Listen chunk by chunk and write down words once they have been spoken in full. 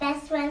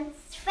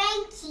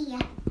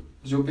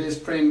Is your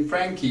best friend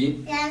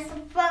Frankie? That's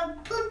for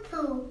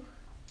poo-poo.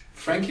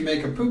 Frankie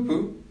make a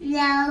poo-poo?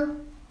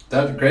 No.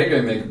 Did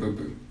Gregor make a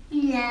poo-poo?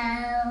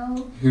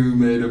 No. Who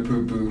made a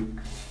poo-poo?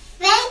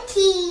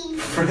 Frankie.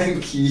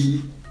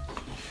 Frankie.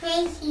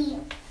 Frankie.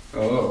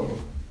 Oh.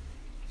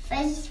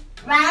 Frankie's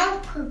brown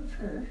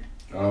poo-poo.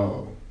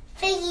 Oh.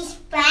 Frankie's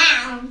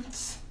brown.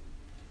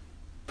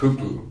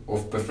 Poo-poo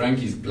of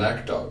Frankie's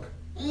black dog.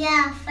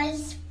 Yeah,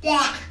 Frankie's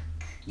black.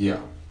 Yeah.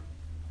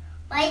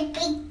 My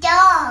big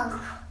dog.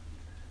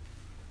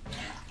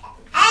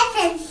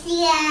 Effen's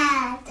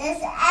here.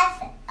 This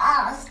Effen.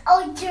 Oh, it's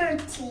all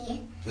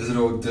dirty. Is it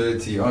all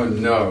dirty? Oh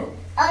no.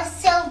 All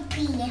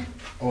soapy.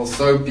 All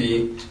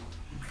soapy.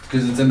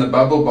 Because it's in the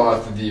bubble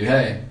bath with you,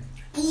 hey?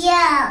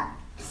 Yeah.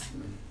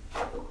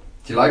 Do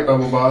you like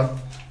bubble bath?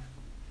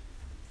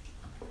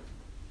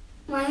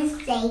 Want to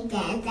say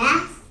that?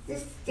 That's the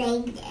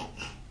thing there.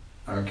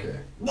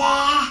 Okay.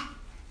 There.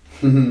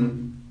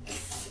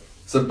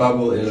 It's a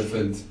bubble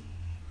elephant.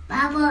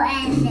 Bubble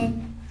elephant.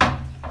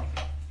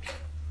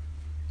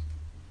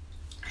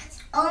 It's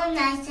all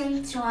nice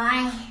and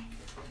dry.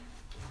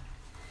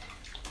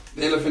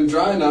 The elephant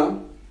dry now?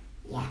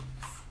 Yes.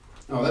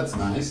 Oh, that's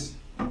nice.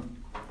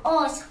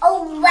 Oh, it's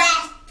all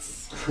wet.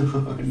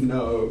 Oh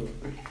no.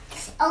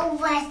 It's all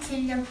wet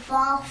in the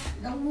bath,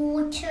 the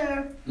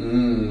water.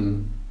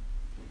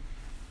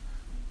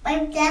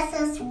 My dress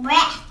is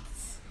wet.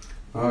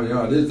 Oh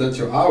yeah, it is. That's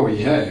your owie,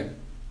 hey?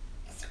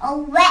 It's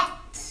all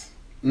wet.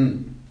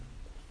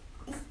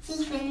 It's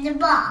deep in the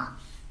bath.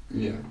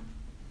 Yeah.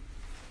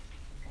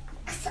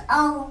 It's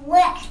all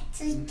wet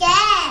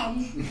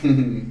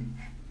again.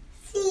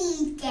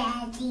 See,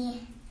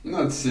 Daddy.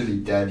 Not silly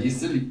daddy,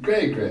 silly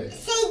Grey Grey.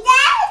 See,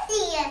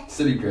 Daddy.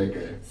 Silly Grey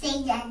Grey.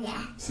 See, Daddy.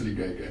 Silly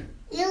Grey Grey.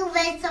 You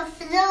wet the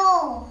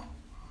floor.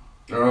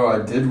 Oh, I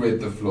did wet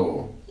the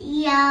floor.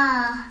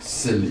 Yeah.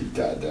 Silly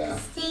dada.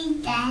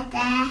 See,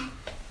 Dada.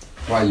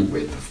 Why you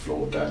wet the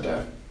floor,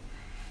 dada?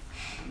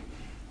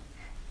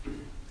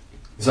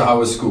 So how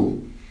was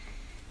school?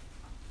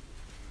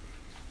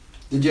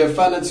 Did you have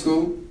fun at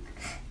school?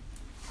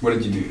 What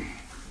did you do?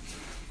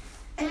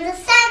 In the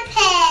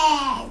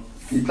sandpit.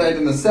 You played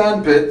in the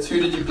sandpit. Who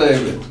did you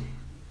play with?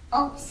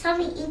 Oh,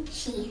 sorry,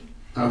 itchy.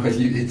 Oh,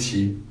 you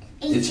itchy.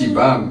 Itchy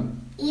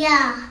bum.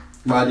 Yeah.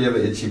 Why do you have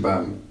an itchy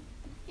bum?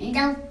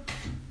 Nope.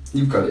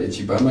 You've got an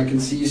itchy bum. I can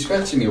see you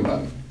scratching your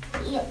bum.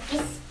 Yeah,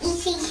 it's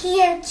itchy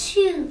here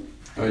too.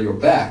 Oh, your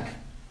back.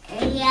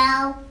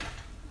 Yeah.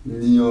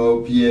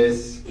 Yup,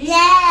 yes.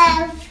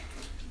 No.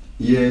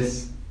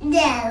 Yes.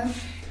 No.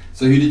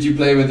 So who did you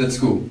play with at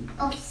school?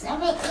 Oh,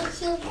 sorry,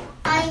 itchy.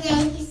 My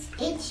leg is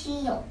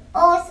itchy.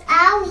 Oh, it's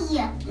out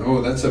here. Oh,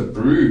 that's a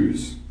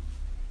bruise.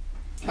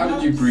 How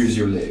did you bruise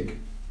your leg?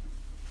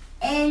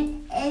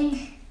 And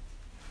on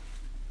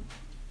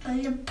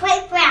the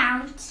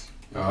playground.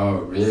 Oh,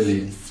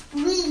 really?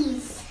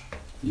 Squeeze.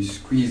 You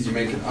squeeze, you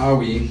make an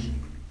owie.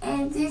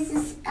 And this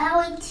is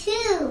our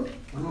too.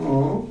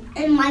 Oh.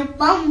 And my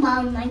bum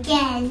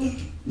again.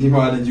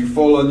 Why did you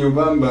fall on your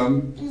bum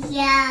bum?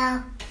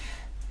 Yeah.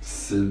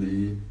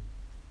 Silly.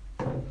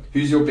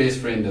 Who's your best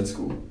friend at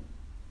school?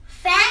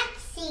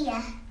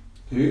 Francia.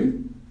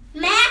 Who?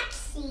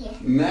 Maxie.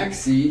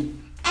 Maxie.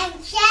 And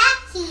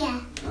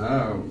Jackie.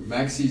 Oh,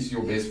 Maxie's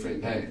your best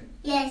friend, hey?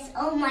 Yes,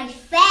 all my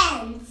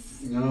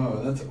friends.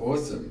 No, that's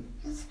awesome.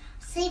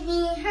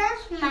 Sibby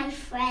hurt my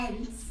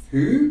friends.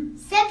 Who?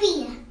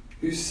 Sibby.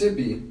 Who's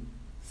Sibby?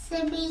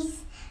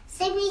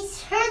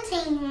 Sibby's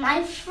hurting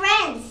my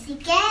friends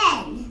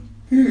again.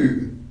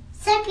 Who?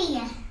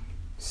 Sibby.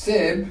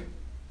 Seb?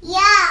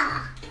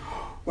 Yeah.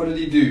 What did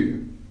he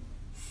do?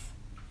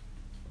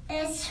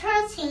 It's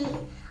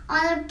hurting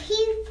other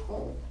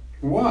people.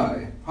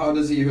 Why? How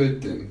does he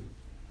hurt them?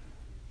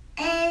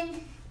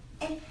 And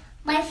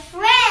my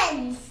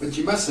friends. But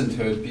you mustn't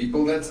hurt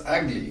people, that's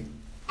ugly.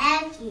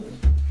 Aggie.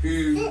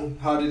 Who?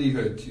 How did he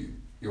hurt you?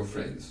 Your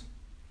friends?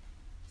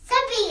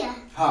 Sibby.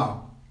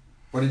 How?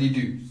 What did he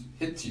do?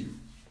 Hit you?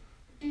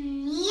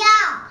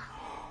 Yeah.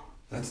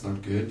 That's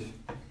not good.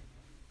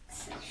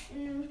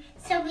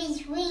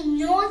 Sibby's really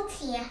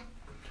naughty.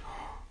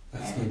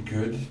 That's not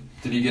good.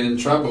 Did he get in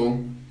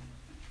trouble?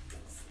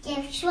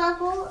 Get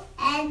trouble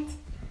and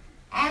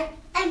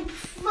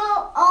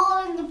throw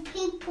all the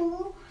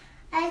people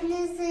and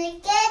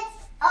it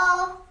gets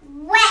all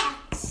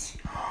wet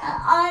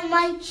on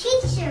my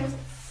t-shirts.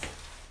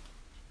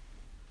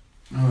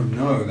 Oh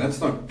no, that's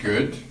not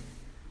good.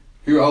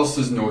 Who else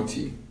is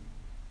naughty?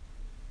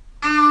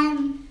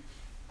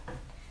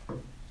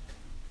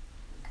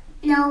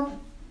 No,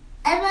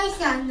 everybody's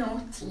not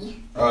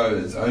naughty. Oh,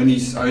 it's only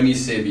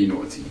Sebi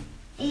naughty.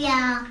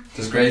 Yeah.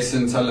 Does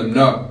Grayson tell him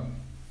no?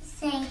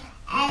 Say,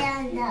 I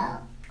don't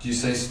know. Do you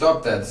say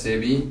stop that,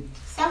 Sebi?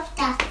 Stop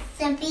that,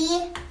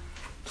 Sibby.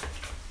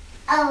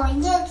 Oh,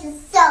 look,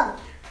 it's soap.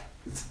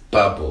 It's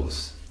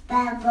bubbles.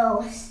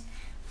 Bubbles.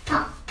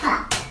 Pop,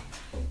 pop.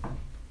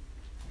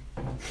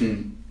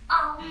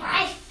 Oh,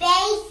 my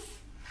face.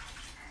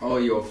 Oh,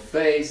 your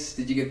face.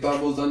 Did you get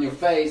bubbles on your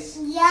face?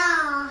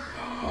 Yeah.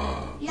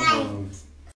 Oh. Nice.